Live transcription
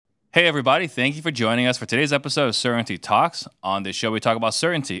Hey, everybody. Thank you for joining us for today's episode of Certainty Talks. On this show, we talk about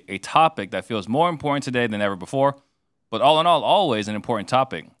certainty, a topic that feels more important today than ever before, but all in all, always an important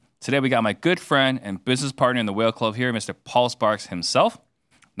topic. Today, we got my good friend and business partner in the Whale Club here, Mr. Paul Sparks himself,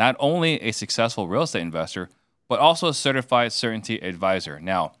 not only a successful real estate investor, but also a certified certainty advisor.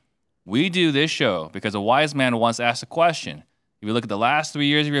 Now, we do this show because a wise man once asked a question. If you look at the last 3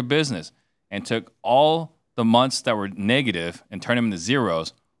 years of your business and took all the months that were negative and turned them into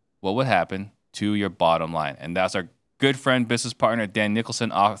zeros, what would happen to your bottom line? And that's our good friend, business partner, Dan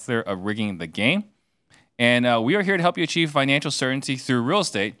Nicholson, author of Rigging the Game. And we are here to help you achieve financial certainty through real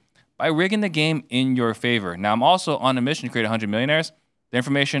estate by rigging the game in your favor. Now, I'm also on a mission to create 100 millionaires. The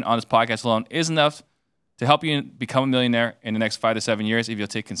information on this podcast alone is enough to help you become a millionaire in the next 5 to 7 years if you'll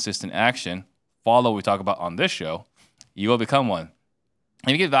take consistent action. Follow what we talk about on this show. You will become one.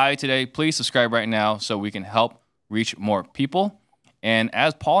 If you get value today, please subscribe right now so we can help reach more people. And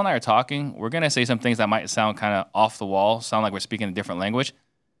as Paul and I are talking, we're going to say some things that might sound kind of off the wall, sound like we're speaking a different language.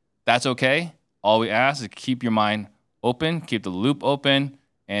 That's okay. All we ask is keep your mind open, keep the loop open,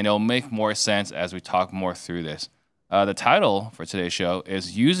 and it'll make more sense as we talk more through this. The title for today's show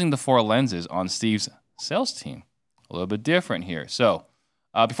is Using the Four Lenses on Steve's Sales Team. A little bit different here. So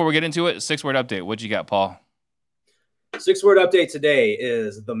before we get into it, 6-word update. What you got, Paul? 6-word update today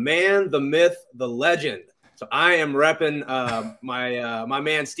is the man, the myth, the legend. So I am repping my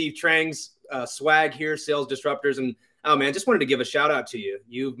man Steve Trang's swag here, Sales Disruptors. And oh man, just wanted to give a shout out to you.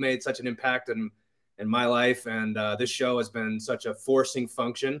 You've made such an impact in my life, and this show has been such a forcing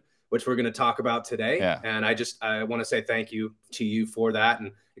function, which we're going to talk about today. Yeah. And I want to say thank you to you for that,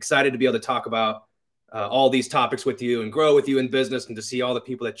 and excited to be able to talk about all these topics with you and grow with you in business, and to see all the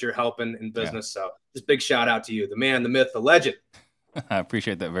people that you're helping in business. Yeah. So just big shout out to you, the man, the myth, the legend. I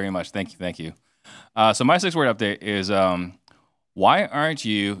appreciate that very much. Thank you. So my 6-word update is why aren't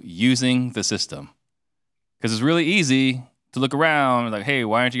you using the system? Because it's really easy to look around like, hey,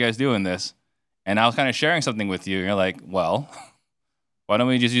 why aren't you guys doing this? And I was kind of sharing something with you. And you're like, well, why don't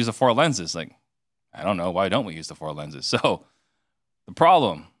we just use the 4 lenses? Like, I don't know. Why don't we use the 4 lenses? So the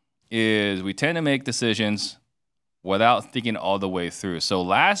problem is we tend to make decisions without thinking all the way through. So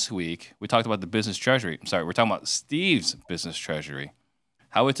last week, we talked about the business treasury. We're talking about Steve's business treasury.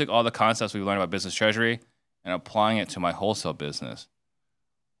 How we took all the concepts we learned about business treasury and applying it to my wholesale business.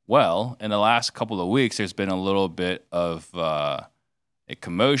 Well, in the last couple of weeks, there's been a little bit of a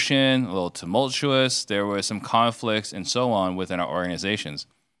commotion, a little tumultuous. There were some conflicts and so on within our organizations.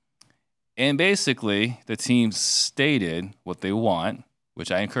 And basically, the team stated what they want,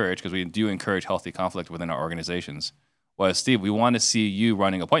 which I encourage because we do encourage healthy conflict within our organizations. Was, Steve, we want to see you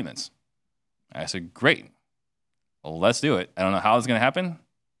running appointments. I said, great. Well, let's do it. I don't know how it's going to happen,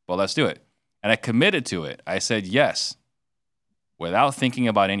 but let's do it. And I committed to it. I said yes without thinking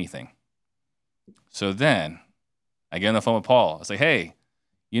about anything. So then I get on the phone with Paul. I was like, hey,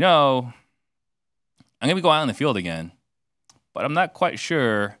 I'm going to be going out in the field again, but I'm not quite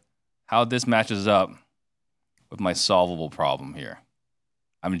sure how this matches up with my solvable problem here.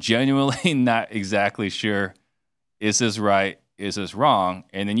 I'm genuinely not exactly sure. Is this right? Is this wrong?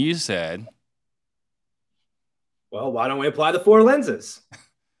 And then you said, well, why don't we apply the 4 lenses?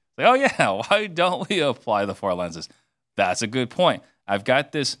 Like, oh, yeah, why don't we apply the 4 lenses? That's a good point. I've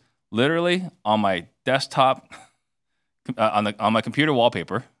got this literally on my desktop, on my computer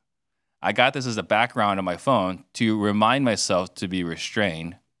wallpaper. I got this as a background on my phone to remind myself to be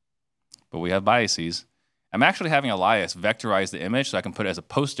restrained, but we have biases. I'm actually having Elias vectorize the image so I can put it as a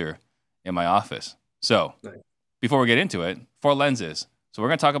poster in my office. So before we get into it, 4 lenses. So we're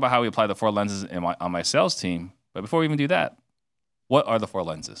going to talk about how we apply the 4 lenses on my sales team. But before we even do that, what are the 4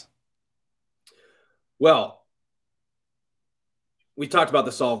 lenses? Well, we talked about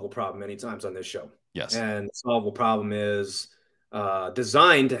the solvable problem many times on this show. Yes. And the solvable problem is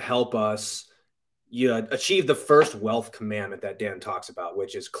designed to help us achieve the first wealth commandment that Dan talks about,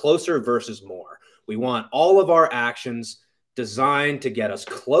 which is closer versus more. We want all of our actions designed to get us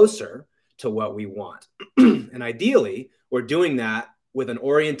closer to what we want. And ideally, we're doing that with an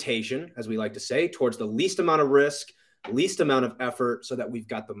orientation, as we like to say, towards the least amount of risk, least amount of effort, so that we've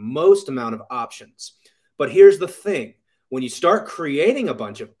got the most amount of options. But here's the thing. When you start creating a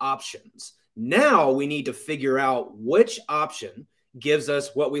bunch of options, now we need to figure out which option gives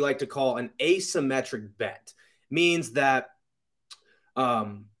us what we like to call an asymmetric bet. Means that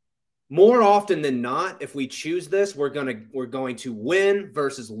more often than not, if we choose this, we're going to win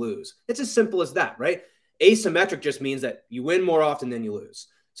versus lose. It's as simple as that, right? Asymmetric just means that you win more often than you lose.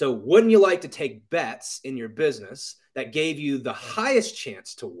 So wouldn't you like to take bets in your business that gave you the highest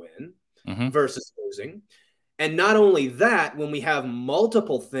chance to win versus losing? And not only that, when we have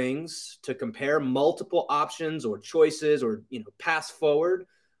multiple things to compare, multiple options or choices or pass forward,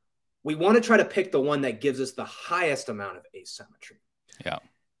 we want to try to pick the one that gives us the highest amount of asymmetry. Yeah.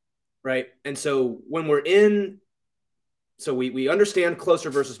 Right. And so when we understand closer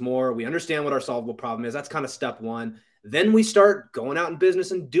versus more, we understand what our solvable problem is. That's kind of step one. Then we start going out in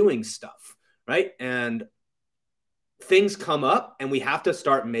business and doing stuff, right? And things come up and we have to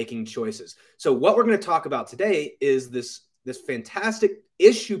start making choices. So what we're going to talk about today is this fantastic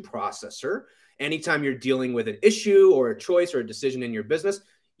issue processor. Anytime you're dealing with an issue or a choice or a decision in your business,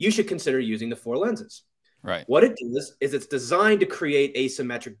 you should consider using the 4 lenses. Right. What it does is it's designed to create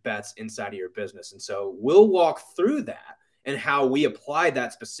asymmetric bets inside of your business. And so we'll walk through that and how we applied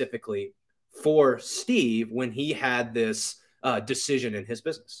that specifically for Steve when he had this decision in his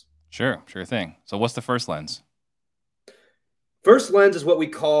business. Sure thing. So what's the first lens? First lens is what we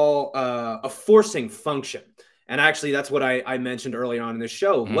call a forcing function. And actually, that's what I mentioned early on in this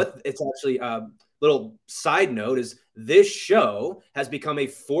show. Mm-hmm. What it's actually a little side note is this show has become a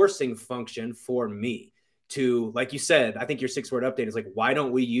forcing function for me to, like you said, I think your 6-word update is like, why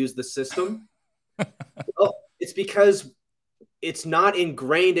don't we use the system? Well, it's because it's not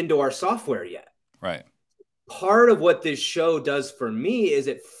ingrained into our software yet. Right. Part of what this show does for me is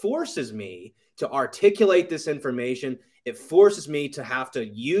it forces me to articulate this information. It forces me to have to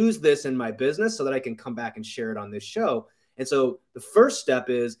use this in my business so that I can come back and share it on this show. And so the first step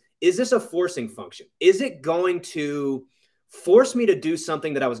is this a forcing function? Is it going to force me to do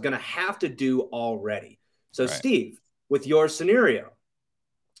something that I was going to have to do already? So right. Steve, with your scenario,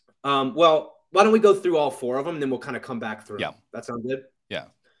 well, why don't we go through all 4 of them and then we'll kind of come back through. Yeah. That sound good? Yeah.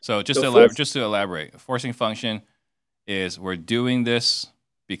 So just to elaborate, a forcing function is we're doing this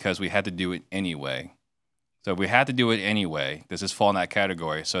because we had to do it anyway. So if we had to do it anyway, does this fall in that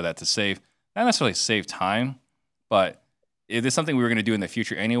category so that to save, not necessarily save time, but if it's something we were going to do in the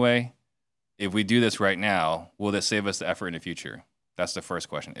future anyway, if we do this right now, will this save us the effort in the future? That's the first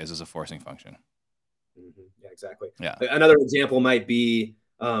question. Is this a forcing function? Mm-hmm. Yeah, exactly. Yeah. Another example might be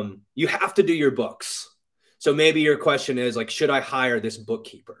you have to do your books. So maybe your question is like, should I hire this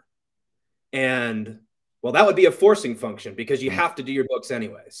bookkeeper? And well, that would be a forcing function because you have to do your books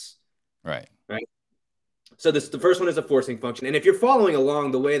anyways. Right. Right. So the first one is a forcing function. And if you're following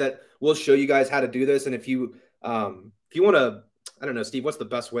along the way that we'll show you guys how to do this, and if you want to, I don't know, Steve, what's the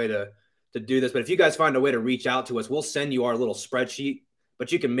best way to do this? But if you guys find a way to reach out to us, we'll send you our little spreadsheet,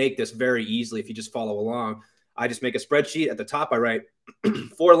 but you can make this very easily if you just follow along. I just make a spreadsheet. At the top, I write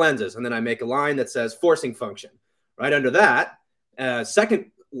 4 lenses, and then I make a line that says forcing function. Right under that, second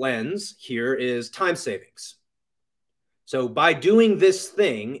lens here is time savings. So by doing this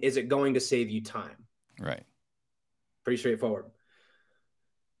thing, is it going to save you time? Right. Pretty straightforward.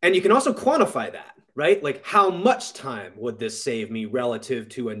 And you can also quantify that, right? Like how much time would this save me relative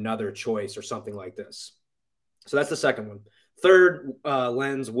to another choice or something like this? So that's the second one. Third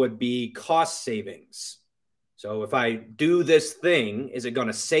lens would be cost savings. So if I do this thing, is it going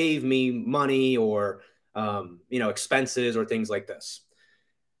to save me money or expenses or things like this?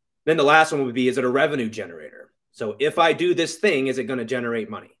 Then the last one would be, is it a revenue generator? So if I do this thing, is it going to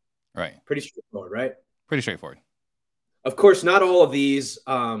generate money? Right. Pretty straightforward, right? Pretty straightforward. Of course, not all of these.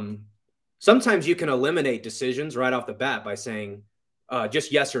 Sometimes you can eliminate decisions right off the bat by saying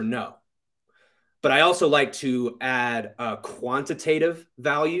just yes or no. But I also like to add quantitative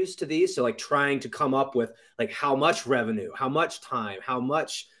values to these. So like trying to come up with like how much revenue, how much time, how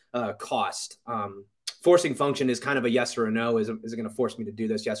much cost. Forcing function is kind of a yes or a no. Is it going to force me to do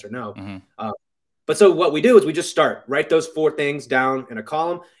this? Yes or no. Mm-hmm. But so what we do is we just write those 4 things down in a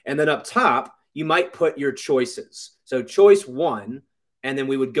column. And then up top, you might put your choices. So choice 1, and then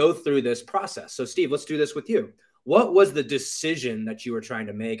we would go through this process. So Steve, let's do this with you. What was the decision that you were trying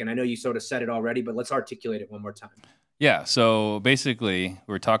to make? And I know you sort of said it already, but let's articulate it one more time. Yeah. So basically,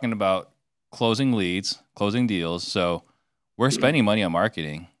 we're talking about closing leads, closing deals. So we're spending money on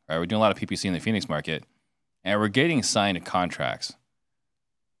marketing, right? We're doing a lot of PPC in the Phoenix market, and we're getting signed contracts,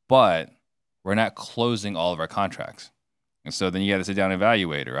 but we're not closing all of our contracts. And so then you got to sit down and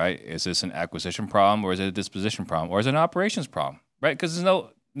evaluate it, right? Is this an acquisition problem, or is it a disposition problem, or is it an operations problem, right? Because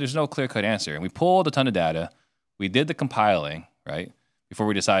there's no clear-cut answer. And we pulled a ton of data. We did the compiling, right, before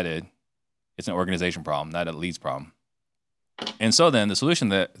we decided it's an organization problem, not a leads problem. And so then the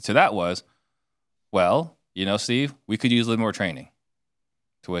solution to that was, well, Steve, we could use a little more training.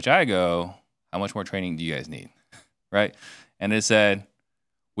 To which I go, how much more training do you guys need, right? And it said,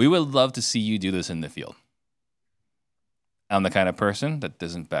 we would love to see you do this in the field. I'm the kind of person that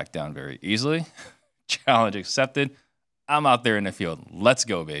doesn't back down very easily. Challenge accepted. I'm out there in the field. Let's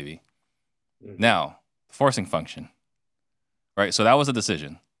go, baby. Mm-hmm. Now, forcing function, right? So that was a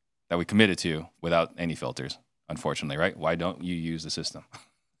decision that we committed to without any filters, unfortunately, right? Why don't you use the system?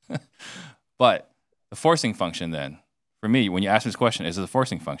 But the forcing function then, for me, when you ask me this question, is it a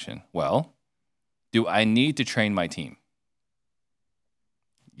forcing function? Well, do I need to train my team?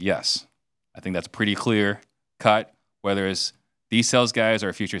 Yes. I think that's pretty clear cut. Whether it's these sales guys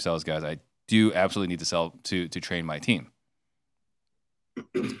or future sales guys, I do absolutely need to train my team.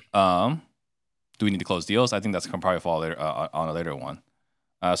 Do we need to close deals? I think that's going to probably fall later, on a later one.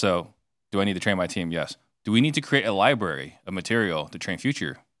 So do I need to train my team? Yes. Do we need to create a library of material to train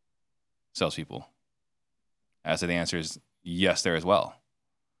future salespeople? As the answer is yes, there as well.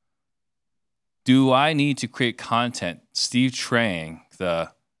 Do I need to create content? Steve Trang,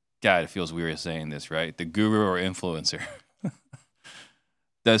 God, it feels weird saying this, right? The guru or influencer.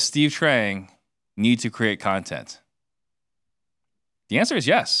 Does Steve Trang need to create content? The answer is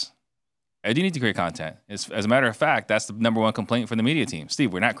yes. I do need to create content. As a matter of fact, that's the number one complaint from the media team.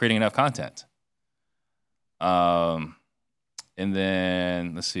 Steve, we're not creating enough content. And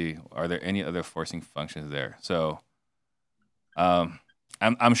then let's see, are there any other forcing functions there? So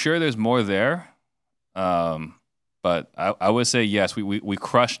I'm sure there's more there. But I would say yes, we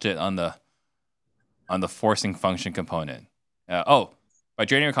crushed it on the forcing function component. By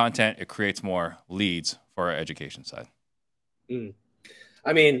generating content, it creates more leads for our education side.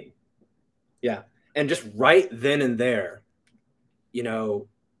 I mean, yeah. And just right then and there,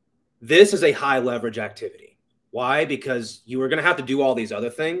 this is a high leverage activity. Why? Because you are going to have to do all these other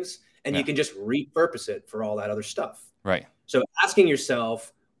things, and you can just repurpose it for all that other stuff. Right. So asking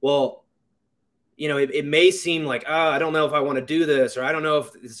yourself, well, it may seem like, I don't know if I want to do this, or I don't know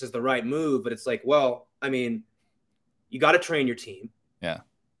if this is the right move, but it's like, well, I mean, you got to train your team. Yeah.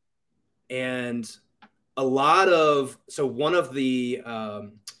 And one of the,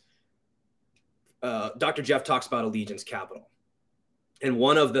 Dr. Jeff talks about allegiance capital. And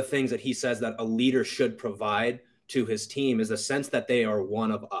one of the things that he says that a leader should provide to his team is a sense that they are one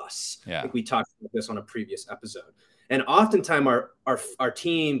of us. Yeah. I think we talked about this on a previous episode. And oftentimes our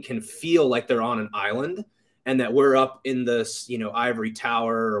team can feel like they're on an island and that we're up in this, ivory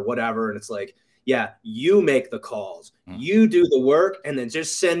tower or whatever. And it's like, yeah, you make the calls, you do the work, and then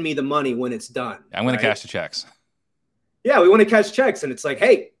just send me the money when it's done. I'm going to cash the checks. Yeah, we want to cash checks. And it's like,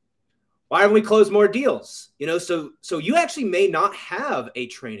 hey, why haven't we closed more deals? So you actually may not have a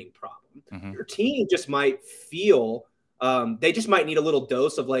training problem. Mm-hmm. Your team just might feel they just might need a little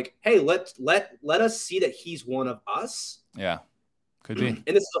dose of like, hey, let us see that he's one of us. Yeah, could be. And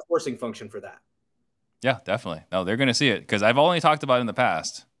this is a forcing function for that. Yeah, definitely. No, they're going to see it because I've only talked about it in the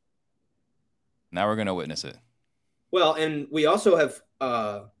past. Now we're going to witness it. Well, and we also have,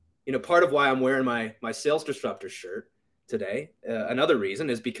 part of why I'm wearing my Sales Disruptor shirt today. Another reason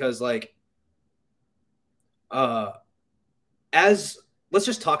is because let's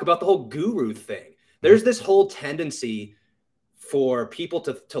just talk about the whole guru thing. There's this whole tendency for people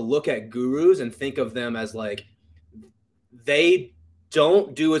to look at gurus and think of them as like, they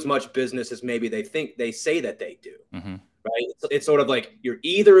don't do as much business as maybe they say that they do. Mm-hmm. Right. It's sort of like you're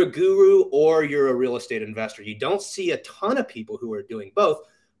either a guru or you're a real estate investor. You don't see a ton of people who are doing both,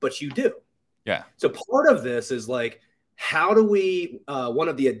 but you do. Yeah. So part of this is like, how do we, one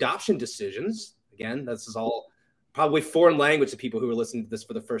of the adoption decisions, again, this is all probably foreign language to people who are listening to this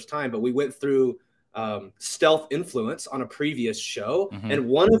for the first time, but we went through stealth influence on a previous show. Mm-hmm. And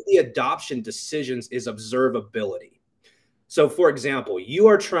one of the adoption decisions is observability. So for example, you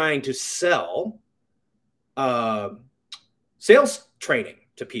are trying to sell sales training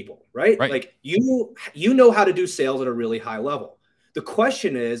to people, right? Like you know how to do sales at a really high level. The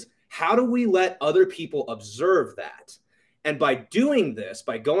question is, how do we let other people observe that? And by doing this,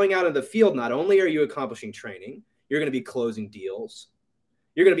 by going out in the field, not only are you accomplishing training, you're going to be closing deals,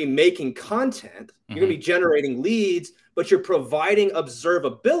 you're going to be making content, you're going to be generating leads, but you're providing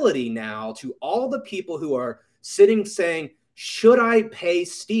observability now to all the people who are sitting saying, should I pay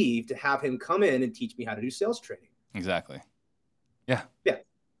Steve to have him come in and teach me how to do sales training? Exactly. Yeah. Yeah.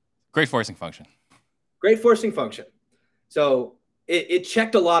 Great forcing function. Great forcing function. So it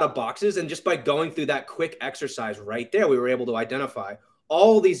checked a lot of boxes. And just by going through that quick exercise right there, we were able to identify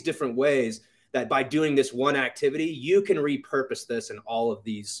all these different ways that by doing this one activity, you can repurpose this in all of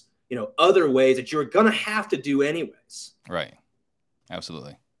these, other ways that you're going to have to do anyways. Right.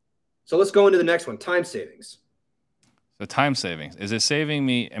 Absolutely. So let's go into the next one, time savings. So time savings, is it saving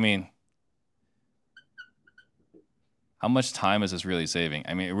me? I mean, how much time is this really saving?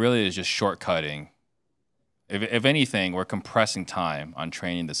 I mean, it really is just shortcutting. If anything, we're compressing time on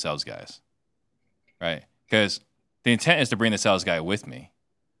training the sales guys, right? Because the intent is to bring the sales guy with me.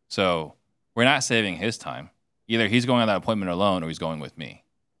 So we're not saving his time. Either he's going on that appointment alone or he's going with me.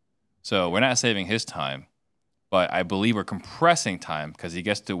 So we're not saving his time, but I believe we're compressing time because he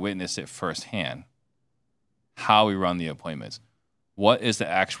gets to witness it firsthand, how we run the appointments. What is the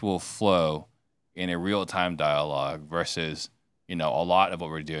actual flow in a real-time dialogue versus, a lot of what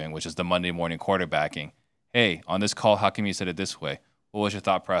we're doing, which is the Monday morning quarterbacking. Hey, on this call, how come you said it this way? What was your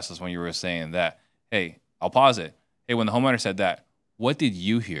thought process when you were saying that? Hey, I'll pause it. Hey, when the homeowner said that, what did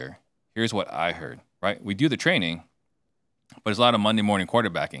you hear? Here's what I heard, right? We do the training, but there's a lot of Monday morning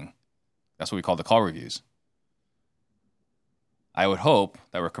quarterbacking. That's what we call the call reviews. I would hope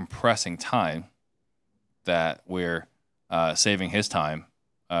that we're compressing time, that we're saving his time,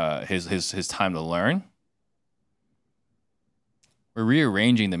 his time to learn. We're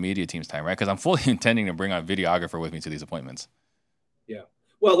rearranging the media team's time, right? Because I'm fully intending to bring a videographer with me to these appointments. Yeah.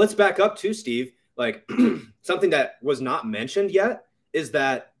 Well, let's back up too, Steve. Like something that was not mentioned yet is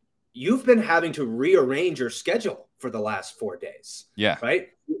that you've been having to rearrange your schedule for the last 4 days. Yeah. Right?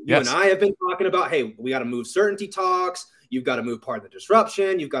 You and I have been talking about, hey, we got to move certainty talks. You've got to move part of the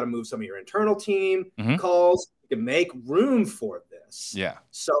disruption. You've got to move some of your internal team calls to make room for this. Yeah.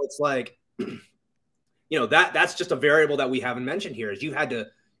 So it's like, that's just a variable that we haven't mentioned here is you had to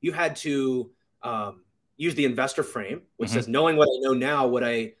use the investor frame, which says, knowing what I know now, would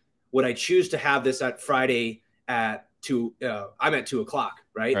I choose to have this at Friday at 2, I'm at 2:00,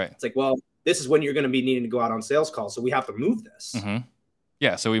 right? It's like, well, this is when you're going to be needing to go out on sales calls. So we have to move this.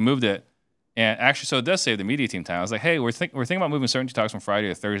 Yeah. So we moved it. And actually, so it does save the media team time. I was like, hey, we're thinking about moving certainty talks from Friday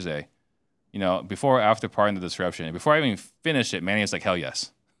to Thursday, before or after part of the disruption. And before I even finished it, Manny was like, hell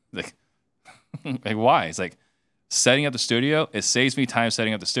yes. Like, why? It's like setting up the studio. It saves me time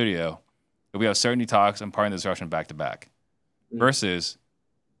setting up the studio. If we have certainty talks and part of the disruption back to back versus,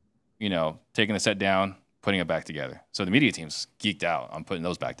 taking the set down, putting it back together. So the media team's geeked out on putting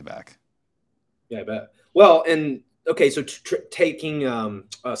those back to back. Yeah, I bet. Well, and okay, so taking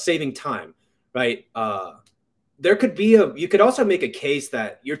saving time, right? There could be you could also make a case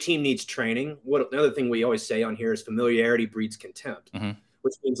that your team needs training. Another thing we always say on here is familiarity breeds contempt,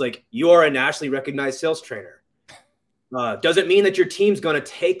 which means like you are a nationally recognized sales trainer. Doesn't mean that your team's going to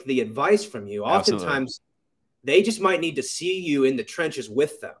take the advice from you. Oftentimes, they just might need to see you in the trenches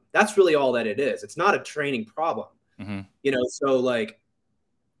with them. That's really all that it is. It's not a training problem. So like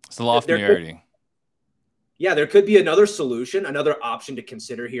it's the law of familiarity. There could be another solution, another option to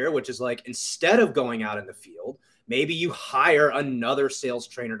consider here, which is like instead of going out in the field, maybe you hire another sales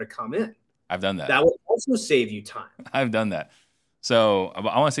trainer to come in. I've done that. That would also save you time. I've done that. So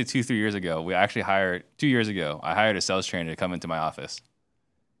I want to say 2-3 years ago, I hired a sales trainer to come into my office.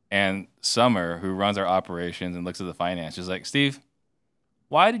 And Summer, who runs our operations and looks at the finance, is like, Steve,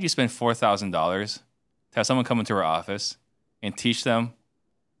 why did you spend $4,000 to have someone come into our office and teach them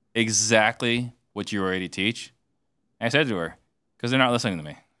exactly what you already teach? And I said to her, because they're not listening to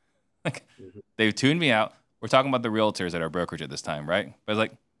me. Like, they've tuned me out. We're talking about the realtors at our brokerage at this time, right? But it's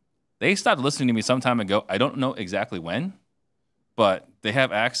like, they stopped listening to me some time ago. I don't know exactly when, but they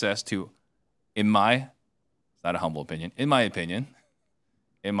have access to, it's not a humble opinion, in my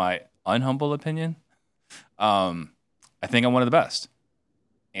unhumble opinion, I think I'm one of the best.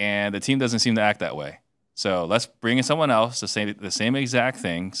 And the team doesn't seem to act that way. So let's bring in someone else to say the same exact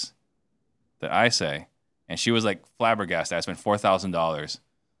things that I say. And she was like flabbergasted. I spent $4,000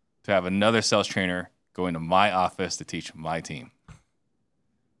 to have another sales trainer go into my office to teach my team.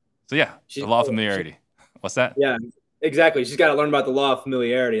 So yeah, the law of familiarity. What's that? Yeah, exactly. She's got to learn about the law of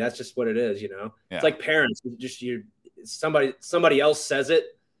familiarity. That's just what it is, Yeah. It's like parents. Somebody else says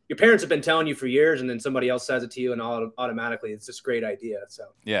it. Your parents have been telling you for years, and then somebody else says it to you, and automatically it's just a great idea. So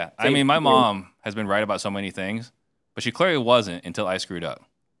yeah, I mean, my mom has been right about so many things, but she clearly wasn't until I screwed up,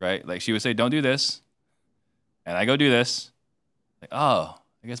 right? Like she would say, "Don't do this," and I go do this. Like, oh,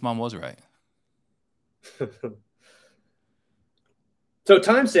 I guess mom was right. So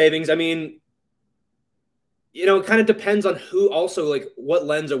time savings, I mean, it kind of depends on who also, like, what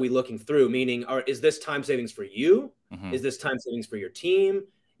lens are we looking through? Meaning, is this time savings for you? Is this time savings for your team?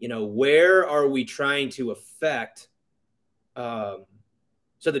 Where are we trying to affect? So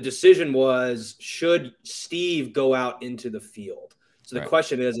the decision was, should Steve go out into the field? So the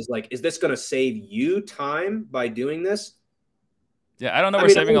question is like, is this going to save you time by doing this? Yeah, I don't know. We're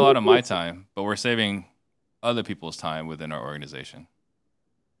saving a lot of my time, but we're saving other people's time within our organization.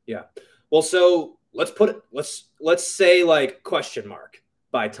 Yeah. Well, so let's say like question mark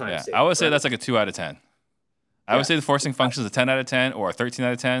by time savings. I would say that's like a 2 out of 10. I would say the forcing function is a 10 out of 10 or a 13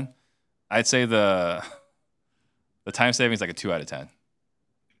 out of 10. I'd say the time savings is like a 2 out of 10.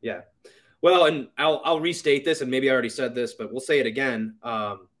 Yeah. Well, and I'll restate this, and maybe I already said this, but we'll say it again.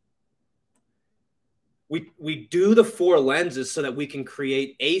 we do the 4 lenses so that we can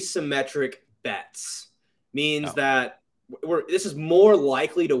create asymmetric bets. Means that this is more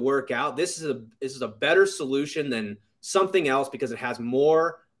likely to work out. This is a better solution than something else because it has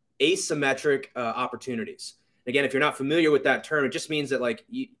more asymmetric opportunities. Again, if you're not familiar with that term, it just means that like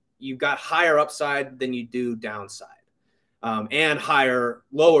you've got higher upside than you do downside, and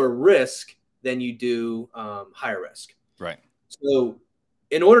lower risk than you do higher risk. Right. So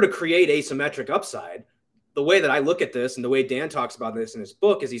in order to create asymmetric upside, the way that I look at this and the way Dan talks about this in his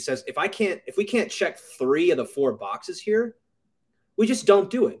book is he says, if we can't check 3 of the 4 boxes here, we just don't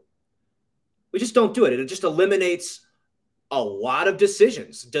do it. We just don't do it. It just eliminates a lot of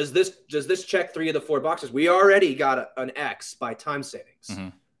decisions. Does this check 3 of the 4 boxes? We already got an X by time savings. Mm-hmm.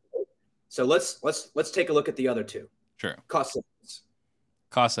 So let's take a look at the other 2. Sure. Cost savings.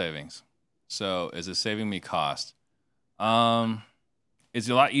 Cost savings. So is it saving me cost? It's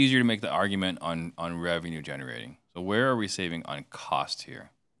a lot easier to make the argument on revenue generating. So where are we saving on cost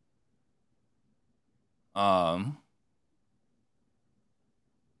here? How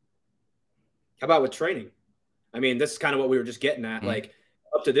about with training? I mean, this is kind of what we were just getting at. Mm-hmm. Like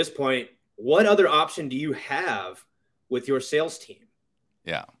up to this point, what other option do you have with your sales team?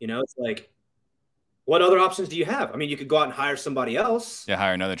 Yeah. It's like, what other options do you have? I mean, you could go out and hire somebody else. Yeah,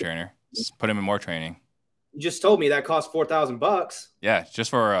 hire another trainer. Just put him in more training. You just told me that costs $4,000. Yeah, just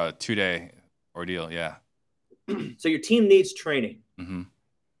for a 2-day ordeal. Yeah. So your team needs training. Mm-hmm.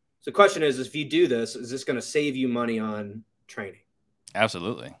 So the question is, if you do this, is this going to save you money on training?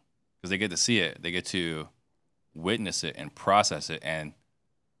 Absolutely, because they get to see it, they get to witness it and process it, and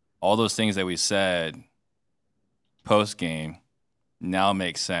all those things that we said post game now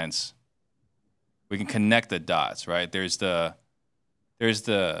make sense. We can connect the dots, right? There's the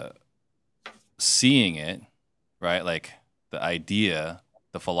seeing it, right? Like the idea,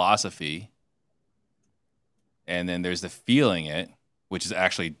 the philosophy, and then there's the feeling it, which is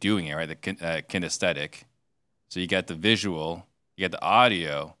actually doing it, right? The kinesthetic. So you got the visual, you got the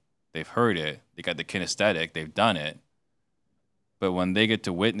audio, they've heard it, they got the kinesthetic, they've done it. But when they get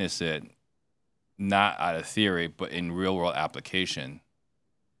to witness it, not out of theory, but in real world application,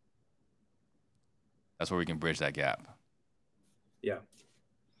 that's where we can bridge that gap. Yeah.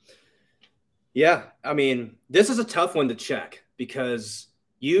 Yeah, I mean, this is a tough one to check because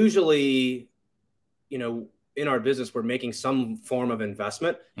usually, in our business, we're making some form of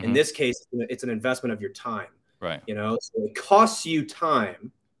investment. Mm-hmm. In this case, it's an investment of your time. Right. So it costs you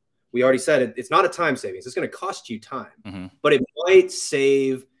time. We already said it's not a time savings. It's going to cost you time, mm-hmm. but it might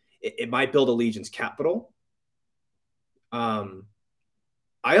it might build Allegion's capital.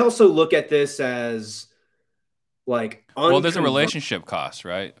 I also look at this as like, there's a relationship cost,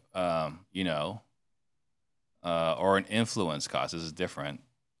 right? Or an influence cost. This is different.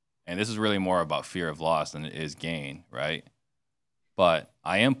 And this is really more about fear of loss than it is gain, right? But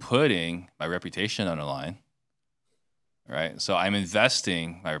I am putting my reputation on the line, right? So I'm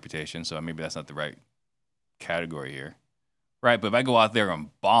investing my reputation. So maybe that's not the right category here, right? But if I go out there and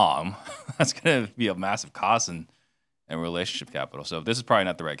bomb, that's going to be a massive cost and relationship capital. So this is probably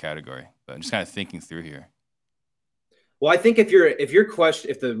not the right category, but I'm just kind of thinking through here. Well, I think if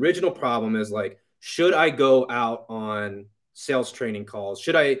the original problem is like, should I go out on sales training calls?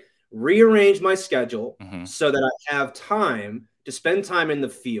 Should I rearrange my schedule mm-hmm. so that I have time to spend time in the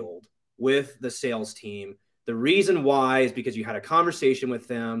field with the sales team? The reason why is because you had a conversation with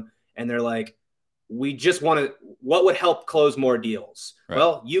them and they're like, we just want to, what would help close more deals? Right.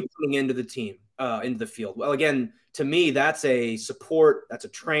 Well, you coming into the team, into the field. Well, again, to me, that's a support, that's a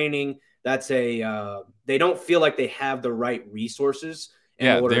training. That's they don't feel like they have the right resources.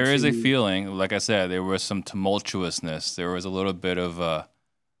 There is a feeling, like I said, there was some tumultuousness. There was a little bit of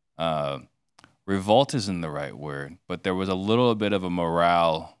revolt isn't the right word, but there was a little bit of a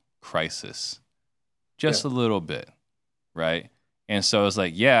morale crisis, just a little bit, right? And so it's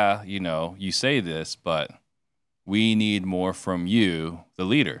like, you say this, but we need more from you, the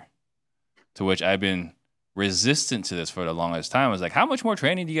leader, to which I've been resistant to this for the longest time. I was like, how much more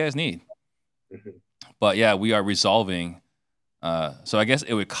training do you guys need? Mm-hmm. But we are resolving. So I guess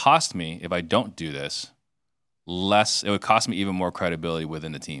it would cost me, if I don't do this, less. It would cost me even more credibility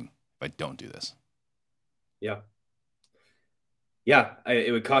within the team if I don't do this. Yeah.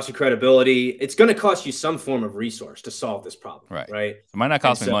 It would cost you credibility. It's going to cost you some form of resource to solve this problem. Right. It might not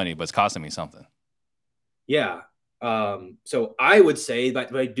cost me money, but it's costing me something. Yeah. So I would say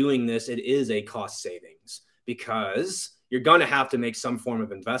that by doing this, it is a cost savings because you're going to have to make some form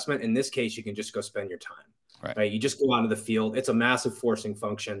of investment. In this case, you can just go spend your time, right? You just go onto the field. It's a massive forcing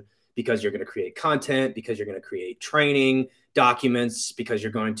function because you're going to create content, because you're going to create training documents, because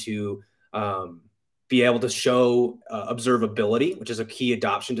you're going to be able to show observability, which is a key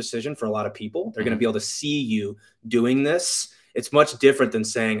adoption decision for a lot of people. They're going to be able to see you doing this. It's much different than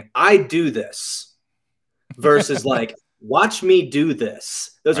saying, I do this versus like, watch me do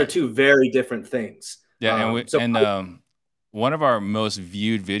this. Those are two very different things. Yeah. One of our most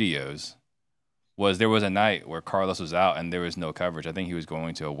viewed videos was there was a night where Carlos was out and there was no coverage. I think he was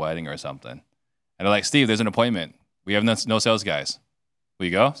going to a wedding or something. And they're like, Steve, there's an appointment. We have no sales guys. Will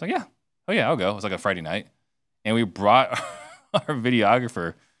you go? It's like, yeah. Oh, yeah, I'll go. It was like a Friday night. And we brought our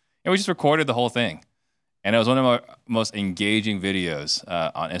videographer and we just recorded the whole thing. And it was one of our most engaging videos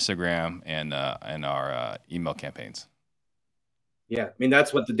on Instagram and our email campaigns. Yeah, I mean,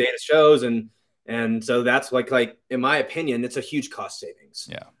 that's what the data shows. And so that's like in my opinion, it's a huge cost savings.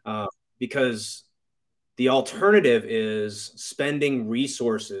 Yeah. Because the alternative is spending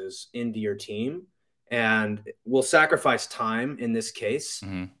resources into your team, and we'll sacrifice time in this case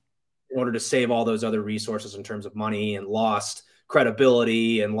in order to save all those other resources in terms of money and lost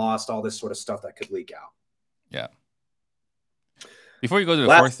credibility and lost all this sort of stuff that could leak out. Yeah. Before you go to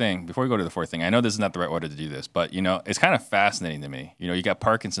the fourth thing, I know this is not the right order to do this, but it's kind of fascinating to me. You got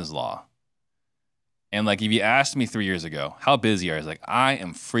Parkinson's law. And like, if you asked me 3 years ago, how busy are you? I was like, I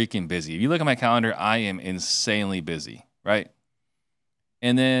am freaking busy. If you look at my calendar, I am insanely busy, right?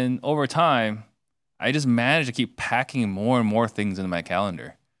 And then over time, I just managed to keep packing more and more things into my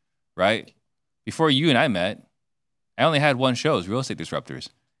calendar, right? Before you and I met, I only had one show, it was Real Estate Disruptors.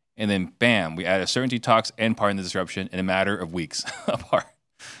 And then bam, we added Certainty Talks and Pardon the Disruption in a matter of weeks apart,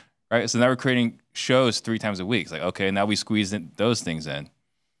 right? So now we're creating shows 3 times a week. It's like, okay, now we squeezed those things in.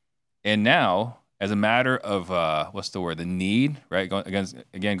 And now, as a matter of, the need, right? Going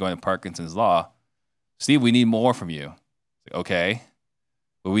to Parkinson's law, Steve, we need more from you. Like, okay,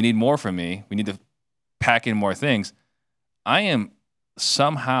 but we need more from me. We need to pack in more things. I am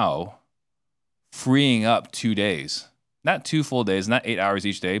somehow freeing up 2 days, not 2 full days, not 8 hours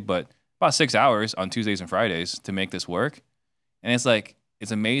each day, but about 6 hours on Tuesdays and Fridays to make this work. And it's like,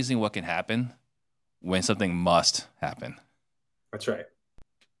 it's amazing what can happen when something must happen. That's right.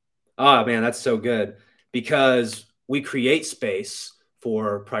 Oh, man, that's so good, because we create space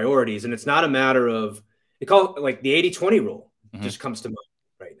for priorities. And it's not a matter of, they call it like the 80-20 rule just comes to mind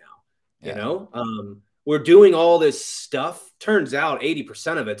right now. Yeah. We're doing all this stuff. Turns out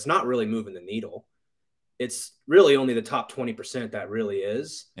 80% of it's not really moving the needle. It's really only the top 20% that really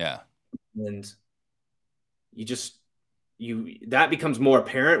is. Yeah. And that becomes more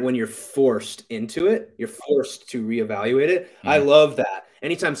apparent when you're forced into it. You're forced to reevaluate it. I love that.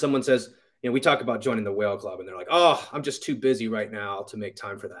 Anytime someone says, we talk about joining the whale club and they're like, oh, I'm just too busy right now to make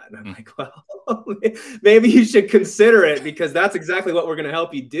time for that. And I'm like, well, maybe you should consider it, because that's exactly what we're going to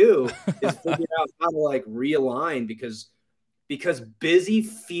help you do is figure out how to like realign, because busy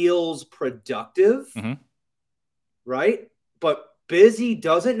feels productive, right? But busy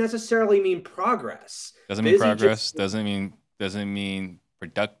doesn't necessarily mean progress. Doesn't mean progress. Doesn't mean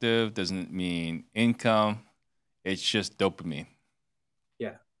productive. Doesn't mean income. It's just dopamine.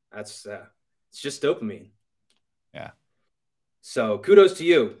 Yeah, that's it's just dopamine. Yeah. So kudos to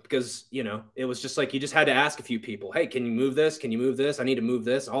you, because it was just like you just had to ask a few people, hey, can you move this? Can you move this? I need to move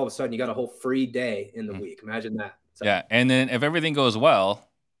this. All of a sudden, you got a whole free day in the week. Imagine that. So. Yeah, and then if everything goes well,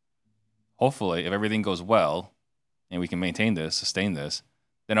 hopefully, if everything goes well, and we can maintain this, sustain this,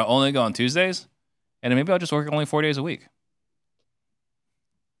 then I'll only go on Tuesdays, and then maybe I'll just work only 4 days a week.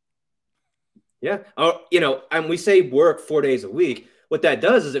 Yeah. And we say work 4 days a week. What that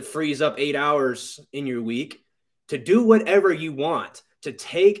does is it frees up 8 hours in your week to do whatever you want, to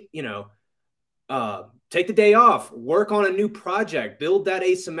take the day off, work on a new project, build that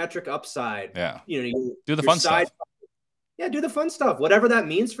asymmetric upside. Yeah. Do the fun stuff. Yeah. Do the fun stuff, whatever that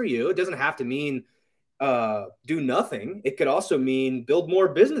means for you. It doesn't have to mean do nothing. It could also mean build more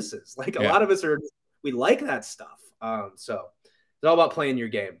businesses. Like a lot of us we like that stuff. So it's all about playing your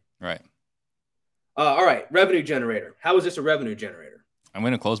game. Right. All right. Revenue generator. How is this a revenue generator? I'm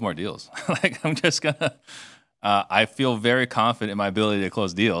going to close more deals. I'm just going to, I feel very confident in my ability to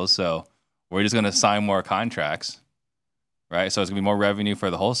close deals. So we're just going to sign more contracts, right? So it's going to be more revenue for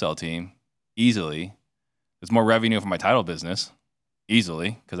the wholesale team easily. There's more revenue for my title business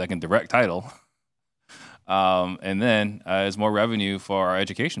easily, because I can direct title. And then there's more revenue for our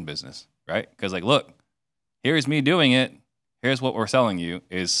education business, right? Because look, here's me doing it. Here's what we're selling you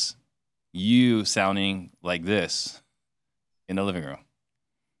is you sounding like this in the living room.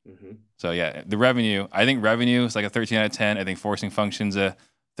 So yeah, the revenue, I think revenue is like a 13 out of 10. I think forcing functions a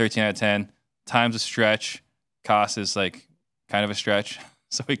 13 out of 10. Time's a stretch. Cost is like kind of a stretch.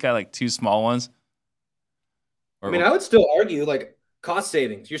 So we got like 2 small ones. I would still argue like cost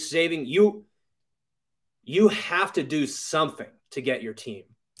savings. You're saving you have to do something to get your team,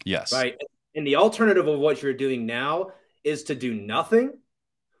 Yes. right? And the alternative of what you're doing now is to do nothing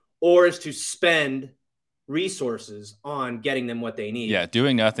or is to spend resources on getting them what they need. Yeah,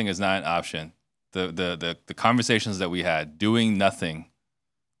 doing nothing is not an option. The conversations that we had, doing nothing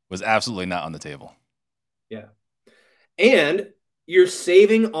was absolutely not on the table. Yeah. And you're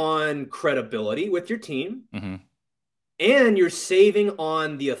saving on credibility with your team. Mm-hmm. And you're saving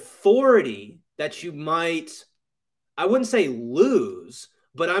on the authority that you might, I wouldn't say lose,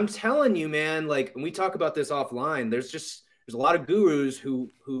 but I'm telling you, man, like, when we talk about this offline, there's a lot of gurus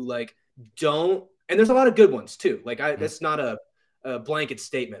who like don't, and there's a lot of good ones too. Like, that's not a blanket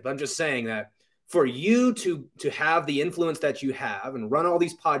statement, but I'm just saying that for you to have the influence that you have and run all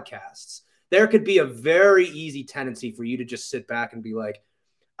these podcasts, there could be a very easy tendency for you to just sit back and be like,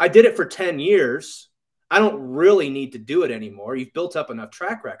 I did it for 10 years. I don't really need to do it anymore. You've built up enough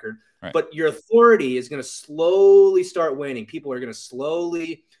track record, Right. but your authority is going to slowly start waning. People are going to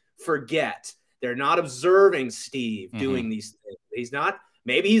slowly forget. They're not observing Steve doing these things. He's not,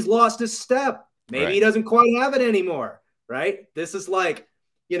 maybe he's lost his step. Maybe he doesn't quite have it anymore, right? This is like,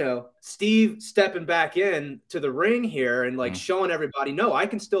 Steve stepping back in to the ring here and like showing everybody, no, I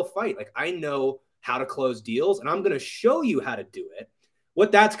can still fight. Like, I know how to close deals and I'm going to show you how to do it.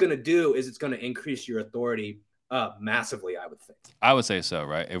 What that's going to do is it's going to increase your authority massively, I would think. I would say so,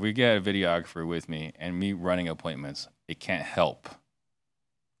 right? If we get a videographer with me and me running appointments, it can't help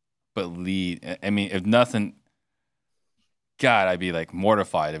but lead. I mean, if nothing, God, I'd be like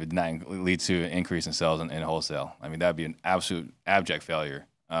mortified if it did not lead to an increase in sales in wholesale. I mean, that'd be an absolute abject failure.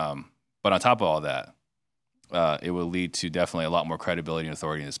 But on top of all that, it would lead to definitely a lot more credibility and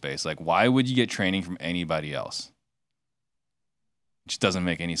authority in the space. Like, why would you get training from anybody else? It just doesn't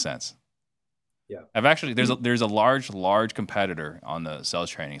make any sense. Yeah. I've actually there's a large competitor on the sales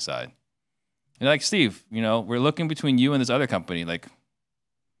training side. And like, Steve, we're looking between you and this other company. Like,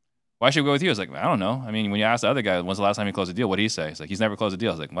 why should we go with you? I was like, I don't know. I mean, when you ask the other guy, when's the last time he closed a deal? What did he say? He's like, he's never closed a deal.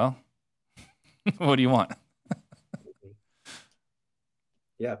 I was like, well, what do you want?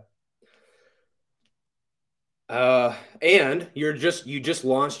 Yeah. And you just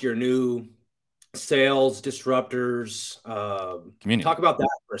launched your new sales disruptors. Community. Talk about that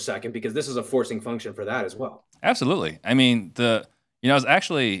for a second, because this is a forcing function for that as well. Absolutely. I mean,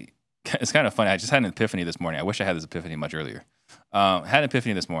 it's kind of funny. I just had an epiphany this morning. I wish I had this epiphany much earlier. Had an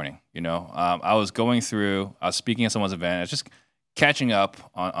epiphany this morning. I was going through, I was speaking at someone's event. I was just catching up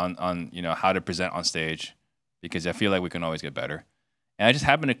on how to present on stage, because I feel like we can always get better. And I just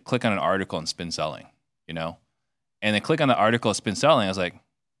happened to click on an article in Spin Selling, and then click on the article of Spin Selling. I was like,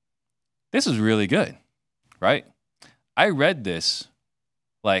 this is really good, right? I read this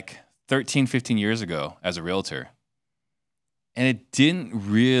like 13, 15 years ago as a realtor, and it didn't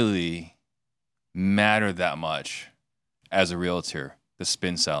really matter that much as a realtor, the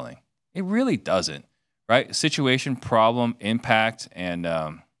Spin Selling. It really doesn't, right? Situation, problem, impact, and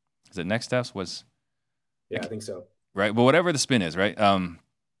is it next steps? Yeah, I think so. Right, but whatever the spin is, right?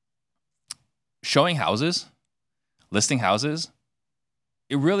 Showing houses, listing houses,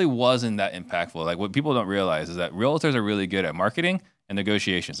 it really wasn't that impactful. Like, what people don't realize is that realtors are really good at marketing and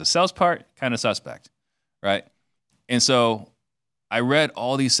negotiations. The sales part, kind of suspect, right? And so I read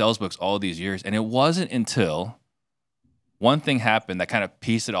all these sales books all these years, and it wasn't until one thing happened that kind of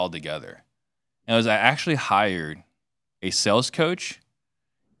pieced it all together. And it was, I actually hired a sales coach,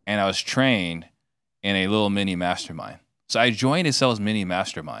 and I was trained in a little mini mastermind. So I joined a sales mini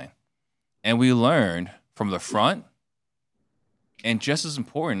mastermind, and we learned from the front, and just as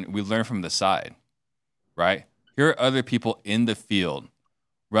important, we learned from the side, right? Here are other people in the field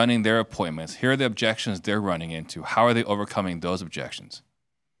running their appointments. Here are the objections they're running into. How are they overcoming those objections?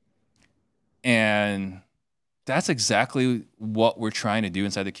 And that's exactly what we're trying to do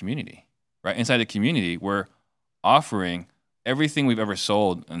inside the community, right? Inside the community, we're offering everything we've ever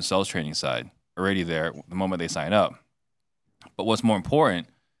sold on the sales training side already there the moment they sign up. But what's more important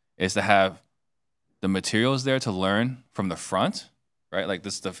is to have the materials there to learn from the front, right? Like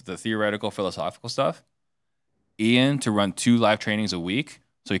this, the theoretical, philosophical stuff. Ian to run 2 live trainings a week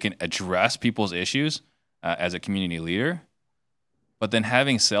so he can address people's issues as a community leader. But then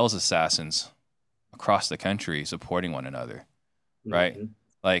having sales assassins across the country supporting one another, right? Mm-hmm.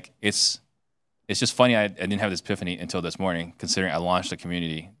 Like, it's just funny. I didn't have this epiphany until this morning, considering I launched the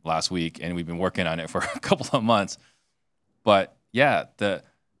community last week and we've been working on it for a couple of months. But yeah,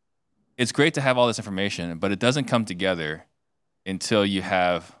 it's great to have all this information, but it doesn't come together until you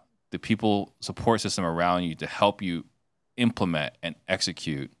have the people support system around you to help you implement and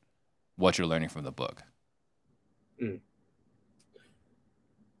execute what you're learning from the book.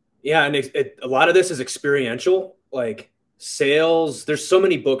 Yeah, and a lot of this is experiential, like sales. There's so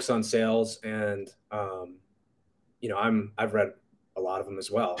many books on sales, and I've read a lot of them as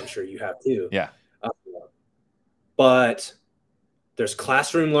well. I'm sure you have too. Yeah. Uh, but there's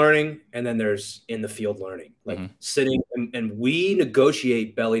classroom learning, and then there's in the field learning, like sitting and we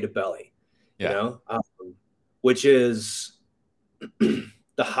negotiate belly to belly, Yeah. Which is the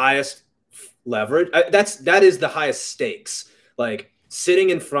highest leverage. That is the highest stakes. Like sitting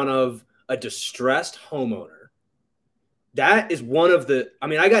in front of a distressed homeowner. That is one of the. I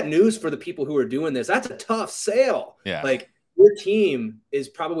mean, I got news for the people who are doing this. That's a tough sale. Yeah. Like your team is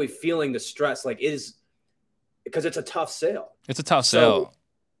probably feeling the stress. Like is because it's a tough sale. It's a tough sale,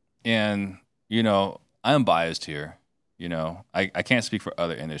 and I'm biased here. I can't speak for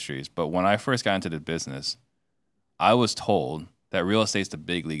other industries, but when I first got into the business, I was told that real estate's the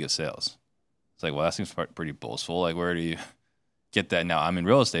big league of sales. It's like, well, that seems pretty boastful. Like, where do you get that? Now, I'm in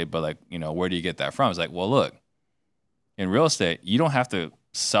real estate, but like, where do you get that from? It's like, well, look, in real estate, you don't have to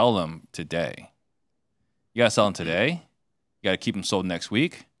sell them today. You got to sell them today. You got to keep them sold next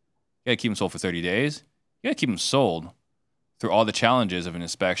week. You got to keep them sold for 30 days. You got to keep them sold through all the challenges of an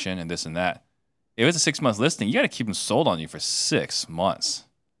inspection and this and that. If it's a 6-month listing, you got to keep them sold on you for 6 months.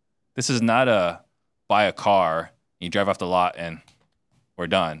 This is not a buy a car and you drive off the lot and we're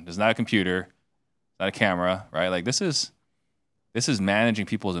done. There's not a computer, not a camera, right? Like this is managing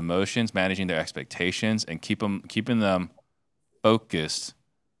people's emotions, managing their expectations, and keeping them focused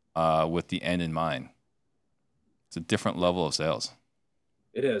with the end in mind. It's a different level of sales.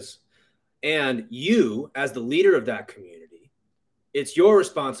 It is. And you, as the leader of that community, it's your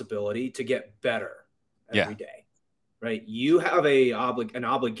responsibility to get better every day, right? You have an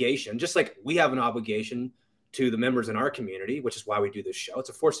obligation, just like we have an obligation to the members in our community, which is why we do this show. It's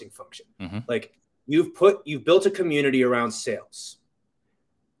a forcing function. Like you've built a community around sales.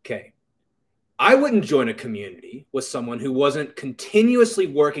 Okay. I wouldn't join a community with someone who wasn't continuously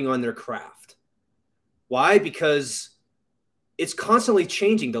working on their craft. Why? Because it's constantly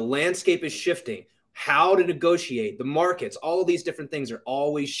changing. The landscape is shifting. How to negotiate, the markets, all of these different things are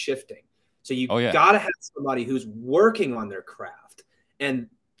always shifting. So you got to have somebody who's working on their craft. And,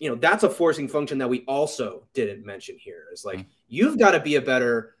 that's a forcing function that we also didn't mention here. Is like, you've got to be a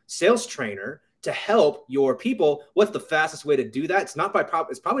better sales trainer to help your people. What's the fastest way to do that? It's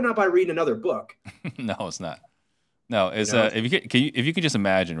probably not by reading another book. No, it's not. No, it's if you could just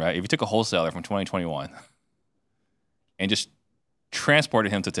imagine, right? If you took a wholesaler from 2021 and just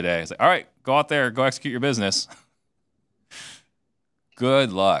transported him to today, it's like, all right, go out there, go execute your business.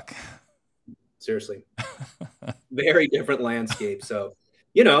 Good luck. Seriously. Very different landscape. So,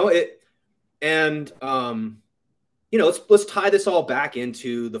 let's tie this all back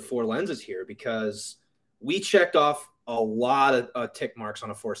into the 4 lenses here, because we checked off a lot of tick marks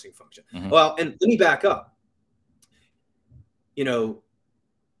on a forcing function. Well, and let me back up.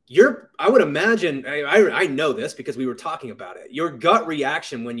 I would imagine, I know this because we were talking about it. Your gut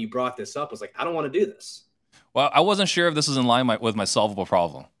reaction when you brought this up was like, I don't want to do this. Well, I wasn't sure if this was in line with my solvable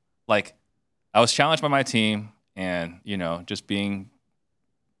problem. Like, I was challenged by my team and, just being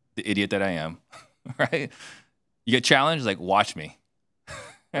the idiot that I am, right? You get challenged, like, watch me.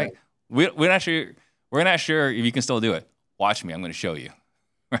 Right? We're not sure if you can still do it. Watch me. I'm going to show you.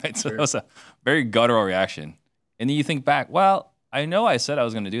 Right? So that was a very guttural reaction. And then you think back, well, I know I said I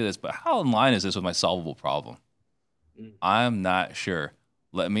was going to do this, but how in line is this with my solvable problem? I'm not sure.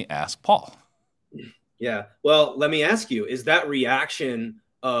 Let me ask Paul. Yeah. Well, let me ask you, is that reaction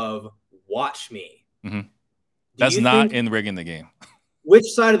of watch me? That's not in rigging the game. Which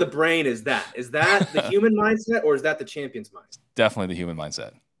side of the brain is that? Is that the human mindset or is that the champion's mind? Definitely the human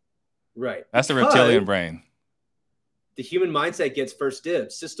mindset. Right. That's the reptilian brain. The human mindset gets first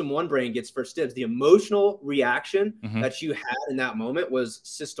dibs. System 1 brain gets first dibs. The emotional reaction that you had in that moment was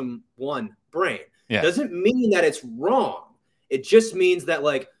system 1 brain. Yeah. Doesn't mean that it's wrong. It just means that,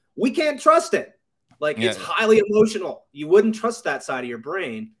 like, we can't trust it. Like, it's highly emotional. You wouldn't trust that side of your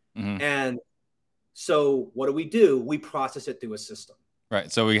brain. And so what do? We process it through a system.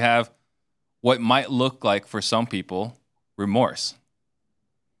 Right. So we have what might look like for some people remorse.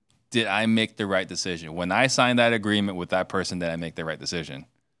 Did I make the right decision? When I signed that agreement with that person, did I make the right decision?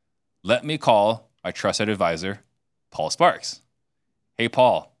 Let me call my trusted advisor, Paul Sparks. Hey,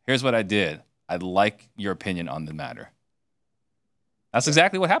 Paul, here's what I did. I'd like your opinion on the matter. That's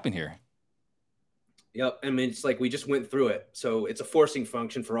exactly what happened here. Yep. I mean, it's like we just went through it. So it's a forcing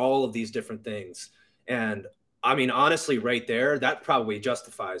function for all of these different things. And I mean, honestly, right there, that probably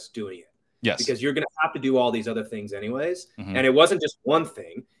justifies doing it. Yes. Because you're going to have to do all these other things anyways. And it wasn't just one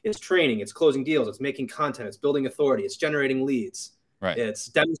thing. It's training, it's closing deals, it's making content, it's building authority, it's generating leads. Right. It's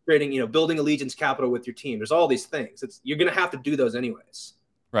demonstrating, building allegiance capital with your team. There's all these things. You're going to have to do those anyways.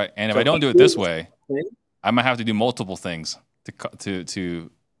 Right. And if So I don't do it this way, I might have to do multiple things to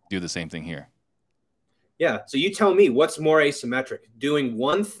do the same thing here. Yeah. So you tell me, what's more asymmetric? Doing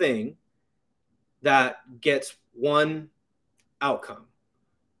one thing that gets one outcome.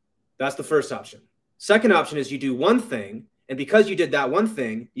 That's the first option. Second option is you do one thing, and because you did that one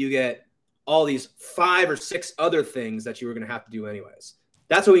thing, you get all these 5 or 6 other things that you were going to have to do anyways.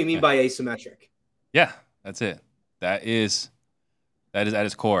 That's what we mean by asymmetric. Yeah, that's it. That is at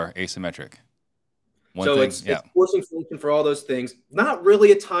its core asymmetric. It's forcing function for all those things. Not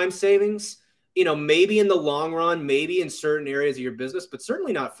really a time savings, maybe in the long run, maybe in certain areas of your business, but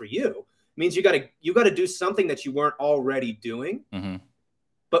certainly not for you. It means you got to do something that you weren't already doing. Mm-hmm.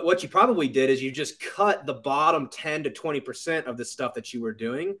 But what you probably did is you just cut the bottom 10 to 20% of the stuff that you were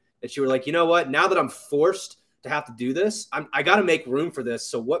doing, that you were like, you know what, now that I'm forced to have to do this, I got to make room for this.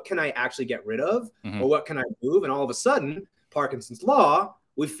 So what can I actually get rid of, or what can I move? And all of a sudden, Parkinson's law,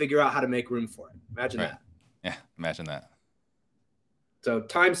 we figure out how to make room for it. Imagine that. Yeah, imagine that. So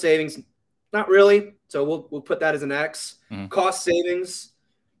time savings, not really. So we'll put that as an X. Mm-hmm. Cost savings,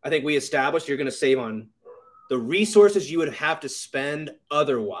 I think we established you're going to save on the resources you would have to spend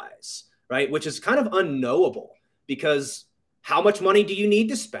otherwise, right? Which is kind of unknowable, because how much money do you need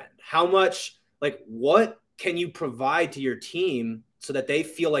to spend? How much, what can you provide to your team so that they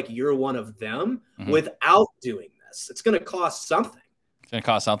feel like you're one of them without doing this? It's going to cost something. It's going to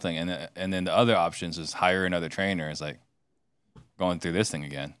cost something. And then the other options is hire another trainer. It's like going through this thing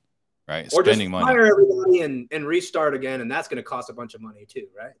again, right? Or spending money. Hire everybody and restart again. And that's going to cost a bunch of money too,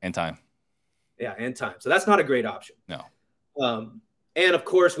 right? And time. Yeah, and time. So that's not a great option. No. And of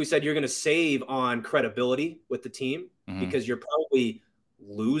course, we said you're going to save on credibility with the team, because you're probably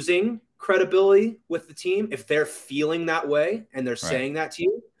losing credibility with the team if they're feeling that way and they're saying that to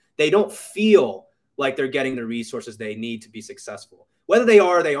you. They don't feel like they're getting the resources they need to be successful. Whether they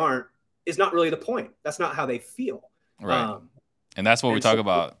are or they aren't is not really the point. That's not how they feel. Right. And that's what we talk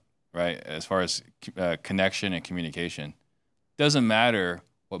about, right? As far as connection and communication. Doesn't matter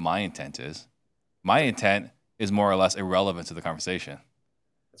what my intent is. My intent is more or less irrelevant to the conversation.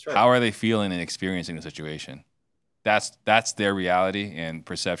 That's right. How are they feeling and experiencing the situation? That's their reality, and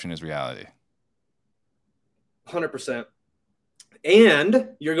perception is reality. 100%. And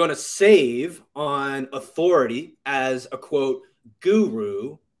you're going to save on authority as a, quote,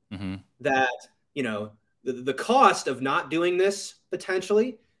 guru, that, the cost of not doing this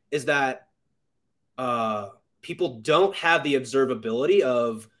potentially is that people don't have the observability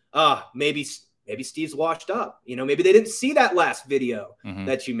of, maybe Steve's washed up. Maybe they didn't see that last video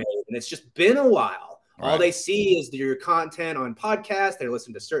that you made, and it's just been a while. Right. All they see is your content on podcasts. They're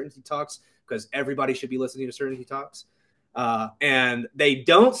listening to Certainty Talks, because everybody should be listening to Certainty Talks. And they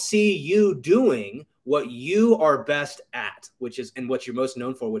don't see you doing what you are best at, and what you're most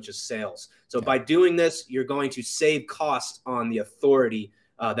known for, which is sales. So by doing this, you're going to save costs on the authority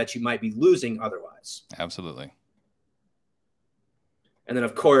that you might be losing otherwise. Absolutely. And then,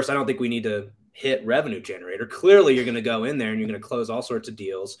 of course, I don't think we need to hit revenue generator. Clearly, you're going to go in there and you're going to close all sorts of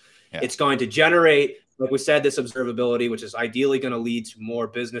deals. Yeah. It's going to generate, like we said, this observability, which is ideally going to lead to more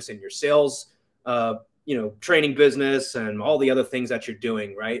business in your sales, training business and all the other things that you're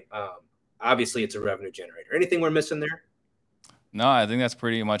doing, right? Obviously, it's a revenue generator. Anything we're missing there? No, I think that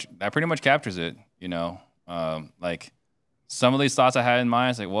pretty much captures it. Like some of these thoughts I had in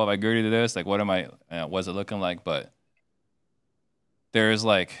mind, it's like, well, if I agree to this, like, what's it looking like? But there's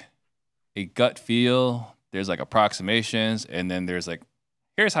like a gut feel, there's like approximations, and then there's like,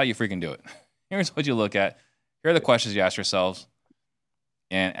 here's how you freaking do it. Here's what you look at. Here are the questions you ask yourselves.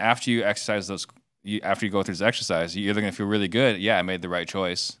 And after you exercise after you go through this exercise, you're either going to feel really good. Yeah, I made the right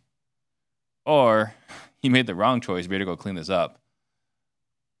choice. Or you made the wrong choice. You better go clean this up.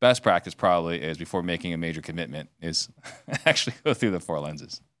 Best practice probably is, before making a major commitment, is actually go through the 4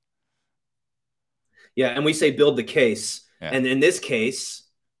 lenses. Yeah, and we say build the case. Yeah. And in this case,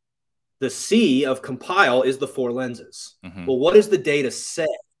 the C of compile is the 4 lenses. Well, what does the data say?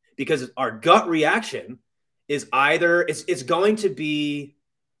 Because our gut reaction is either it's going to be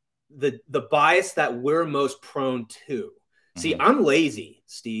the bias that we're most prone to. See, I'm lazy,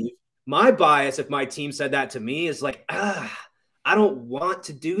 Steve. My bias, if my team said that to me, is like, I don't want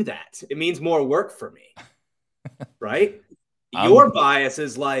to do that. It means more work for me, right? Your bias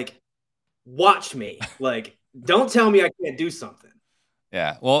is like, watch me. Like, don't tell me I can't do something.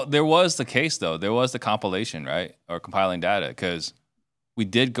 Yeah. Well, there was the case, though. There was the compilation, right? Or compiling data, because we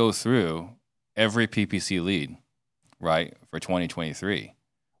did go through every PPC lead, right, for 2023.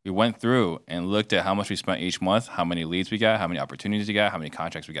 We went through and looked at how much we spent each month, how many leads we got, how many opportunities we got, how many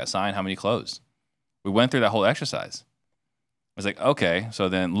contracts we got signed, how many closed. We went through that whole exercise. I was like, okay, so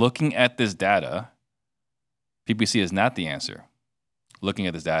then looking at this data, PPC is not the answer. Looking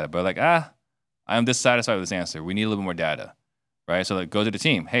at this data, but like, I'm dissatisfied with this answer. We need a little bit more data, right? So like, go to the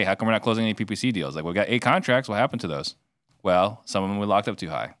team. Hey, how come we're not closing any PPC deals? Like, we got 8 contracts. What happened to those? Well, some of them we locked up too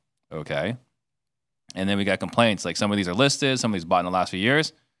high. Okay. And then we got complaints. Like some of these are listed, some of these bought in the last few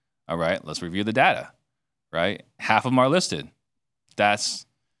years. All right, let's review the data, right? Half of them are listed. That's,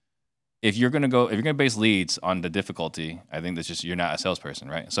 if you're gonna base leads on the difficulty, I think that's just, you're not a salesperson,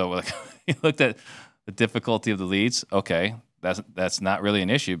 right? So like, you looked at the difficulty of the leads. Okay, that's not really an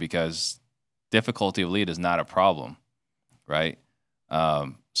issue because difficulty of lead is not a problem, right?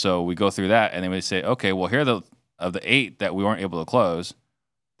 So we go through that and then we say, okay, well, here are of the 8 that we weren't able to close,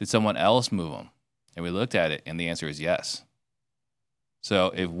 did someone else move them? And we looked at it and the answer is yes.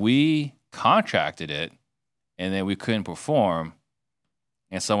 So if we contracted it and then we couldn't perform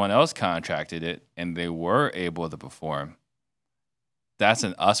and someone else contracted it and they were able to perform, that's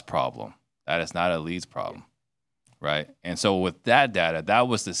an us problem. That is not a leads problem, right? And so with that data, that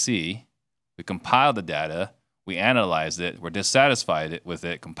was the C. We compiled the data, we analyzed it, we're dissatisfied with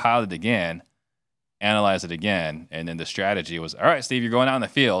it, compiled it again, analyzed it again, and then the strategy was, all right, Steve, you're going out in the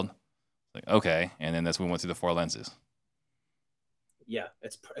field. Like, okay, and then that's when we went through the 4 lenses. Yeah,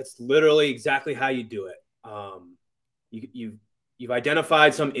 it's literally exactly how you do it. You've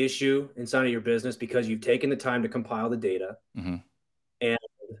identified some issue inside of your business because you've taken the time to compile the data. Mm-hmm. And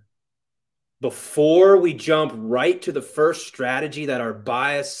before we jump right to the first strategy that our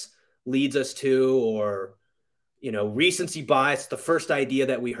bias leads us to, or recency bias, the first idea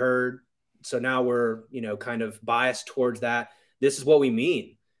that we heard, so now we're kind of biased towards that. This is what we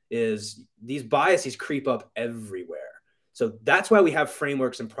mean, is these biases creep up everywhere. So that's why we have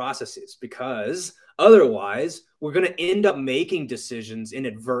frameworks and processes, because otherwise we're going to end up making decisions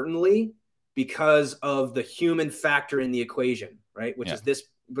inadvertently because of the human factor in the equation, right? Which is this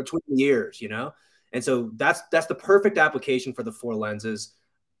between years, And so that's the perfect application for the 4 lenses.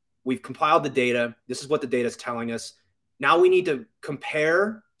 We've compiled the data. This is what the data is telling us. Now we need to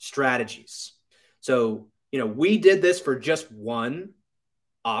compare strategies. So, we did this for just one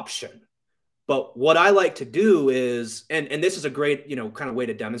option. But what I like to do is, and this is a great, kind of way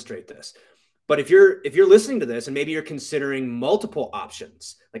to demonstrate this. But if you're listening to this and maybe you're considering multiple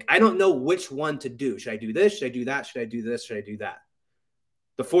options, like I don't know which one to do. Should I do this? Should I do that? Should I do this? Should I do that?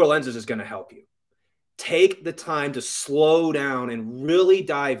 The 4 lenses is going to help you. Take the time to slow down and really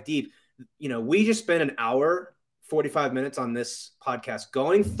dive deep. We just spent an hour, 45 minutes on this podcast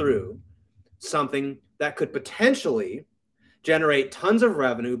going through something that could potentially generate tons of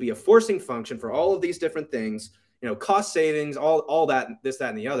revenue, be a forcing function for all of these different things, cost savings, all that, this, that,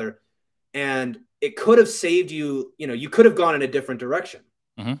 and the other. And it could have saved you, you could have gone in a different direction.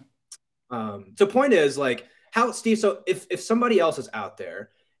 Mm-hmm. So point is like how, Steve, so if somebody else is out there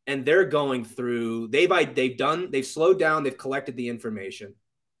and they're going through, they've slowed down, they've collected the information,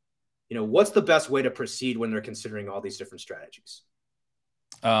 what's the best way to proceed when they're considering all these different strategies?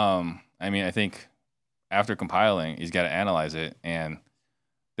 I think after compiling, he's got to analyze it, and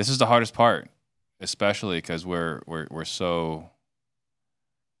this is the hardest part, especially because we're so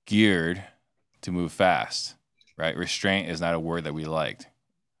geared to move fast, right? Restraint is not a word that we liked,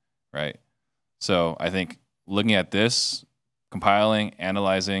 right? So I think looking at this, compiling,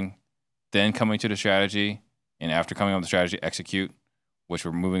 analyzing, then coming to the strategy, and after coming up with the strategy, execute, which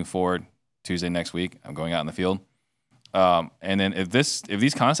we're moving forward Tuesday next week. I'm going out in the field. And then if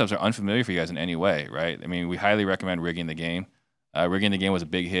these concepts are unfamiliar for you guys in any way, right? I mean, we highly recommend Rigging the Game. Rigging the Game was a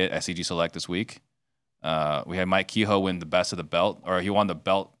big hit at CG Select this week. We had Mike Kehoe win the best of the belt, or he won the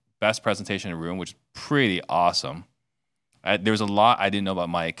belt best presentation in the room, which is pretty awesome. There was a lot I didn't know about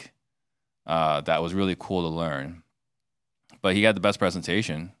Mike that was really cool to learn. But he had the best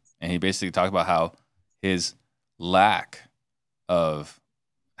presentation, and he basically talked about how his lack of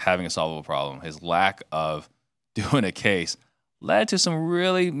having a solvable problem, his lack of doing a case led to some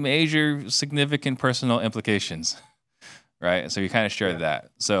really major, significant personal implications, right? So he kind of shared that.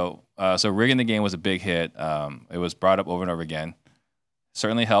 So Rigging the Game was a big hit. It was brought up over and over again.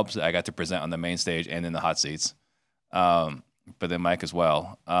 Certainly helps. I got to present on the main stage and in the hot seats, but then Mike as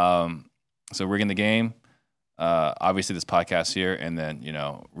well. So Rigging the Game, obviously this podcast here, and then,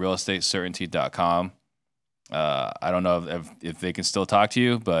 realestatecertainty.com. I don't know if they can still talk to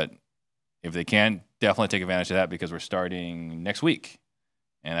you, but if they can, definitely take advantage of that because we're starting next week.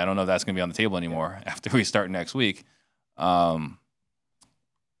 And I don't know if that's going to be on the table anymore after we start next week. I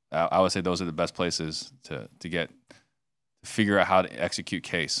would say those are the best places to to figure out how to execute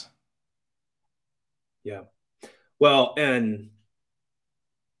case. Yeah. Well, and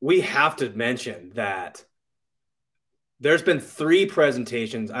we have to mention that there's been 3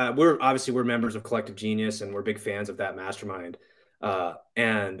 presentations. We're members of Collective Genius, and we're big fans of that mastermind.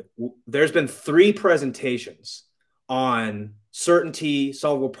 There's been 3 presentations on certainty,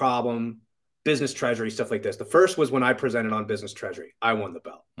 solvable problem, business treasury, stuff like this. The first was when I presented on business treasury. I won the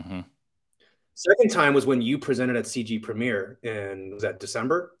belt. Mm-hmm. Second time was when you presented at CG Premier was that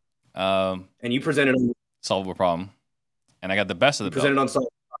December? And you presented on solvable problem, and I got the best of the presented belt. on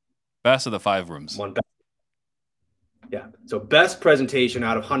solvable best of the 5 rooms. One best. Yeah. So best presentation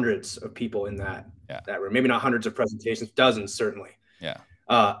out of hundreds of people in that room. Maybe not hundreds of presentations, dozens certainly. Yeah.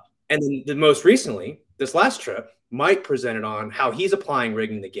 And then the most recently, this last trip, Mike presented on how he's applying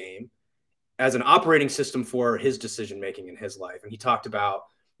rigging the game as an operating system for his decision making in his life, and he talked about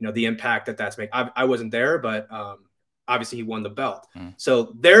the impact that's making. I wasn't there, but obviously he won the belt.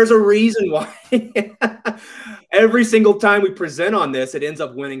 So there's a reason why every single time we present on this, it ends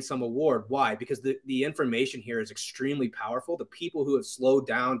up winning some award. Why? Because the information here is extremely powerful. The people who have slowed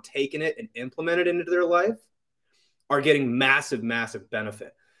down, taken it, and implemented it into their life are getting massive, massive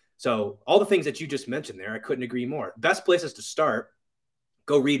benefit. So all the things that you just mentioned there, I couldn't agree more. Best places to start,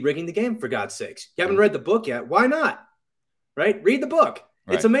 go read Rigging the Game, for God's sakes. You haven't read the book yet. Why not? Right? Read the book.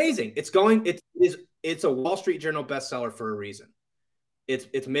 Right. It's amazing. It's a Wall Street Journal bestseller for a reason.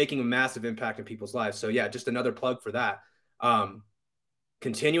 It's making a massive impact in people's lives. So yeah, just another plug for that.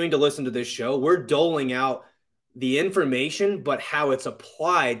 Continuing to listen to this show, we're doling out the information, but how it's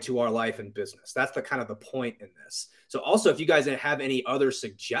applied to our life and business. That's the kind of the point in this. So also, if you guys have any other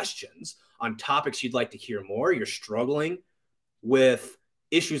suggestions on topics you'd like to hear more, you're struggling with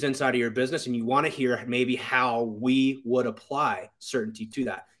issues inside of your business and you want to hear maybe how we would apply certainty to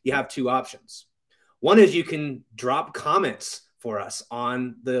that, you have 2 options. One is you can drop comments for us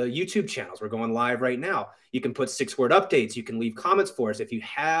on the YouTube channels. We're going live right now. You can put 6-word updates. You can leave comments for us. If you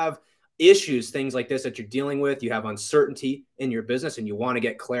have issues, things like this that you're dealing with, you have uncertainty in your business and you want to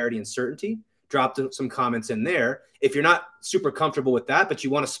get clarity and certainty, drop some comments in there. If you're not super comfortable with that, but you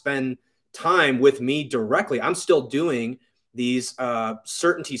want to spend time with me directly, I'm still doing these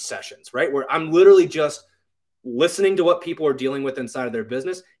certainty sessions, right? Where I'm literally just listening to what people are dealing with inside of their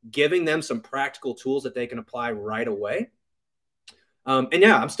business, giving them some practical tools that they can apply right away. And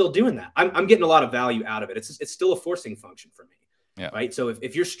yeah, I'm still doing that. I'm getting a lot of value out of it. It's still a forcing function for me. Yeah. Right. So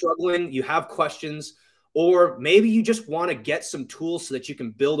if you're struggling, you have questions, or maybe you just want to get some tools so that you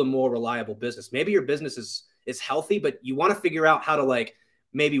can build a more reliable business. Maybe your business is healthy, but you want to figure out how to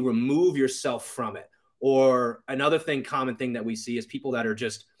maybe remove yourself from it. Or another common thing that we see is people that are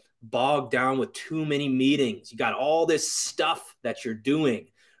just bogged down with too many meetings. You got all this stuff that you're doing,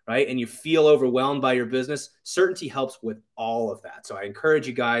 right? And you feel overwhelmed by your business. Certainty helps with all of that. So I encourage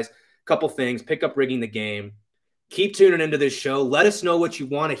you guys, a couple things, pick up Rigging the Game. Keep tuning into this show. Let us know what you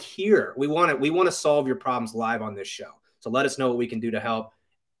want to hear. We want to solve your problems live on this show. So let us know what we can do to help.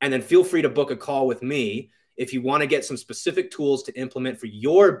 And then feel free to book a call with me if you want to get some specific tools to implement for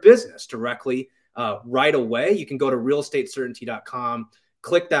your business directly right away. You can go to realestatecertainty.com,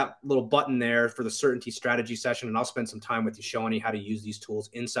 click that little button there for the certainty strategy session, and I'll spend some time with you showing you how to use these tools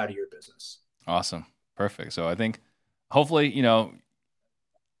inside of your business. Awesome. Perfect. So I think hopefully,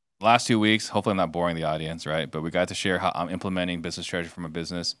 last 2 weeks, hopefully I'm not boring the audience, right? But we got to share how I'm implementing business treasure from a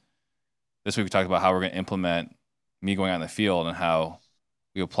business. This week we talked about how we're going to implement me going out in the field and how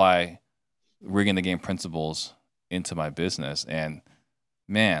we apply Rigging the Game principles into my business. And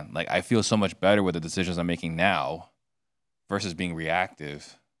man, I feel so much better with the decisions I'm making now versus being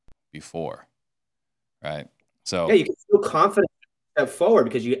reactive before, right? So yeah, you can feel confident to step forward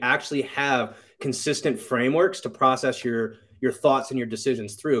because you actually have consistent frameworks to process your thoughts and your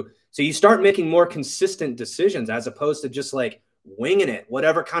decisions through. So you start making more consistent decisions as opposed to just winging it.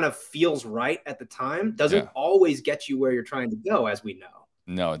 Whatever kind of feels right at the time doesn't always get you where you're trying to go, as we know.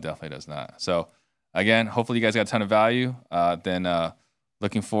 No, it definitely does not. So again, hopefully you guys got a ton of value. Then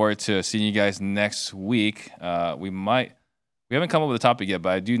looking forward to seeing you guys next week. We haven't come up with a topic yet,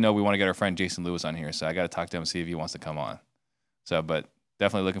 but I do know we want to get our friend Jason Lewis on here. So I got to talk to him and see if he wants to come on. So, but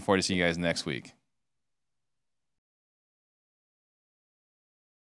definitely looking forward to seeing you guys next week.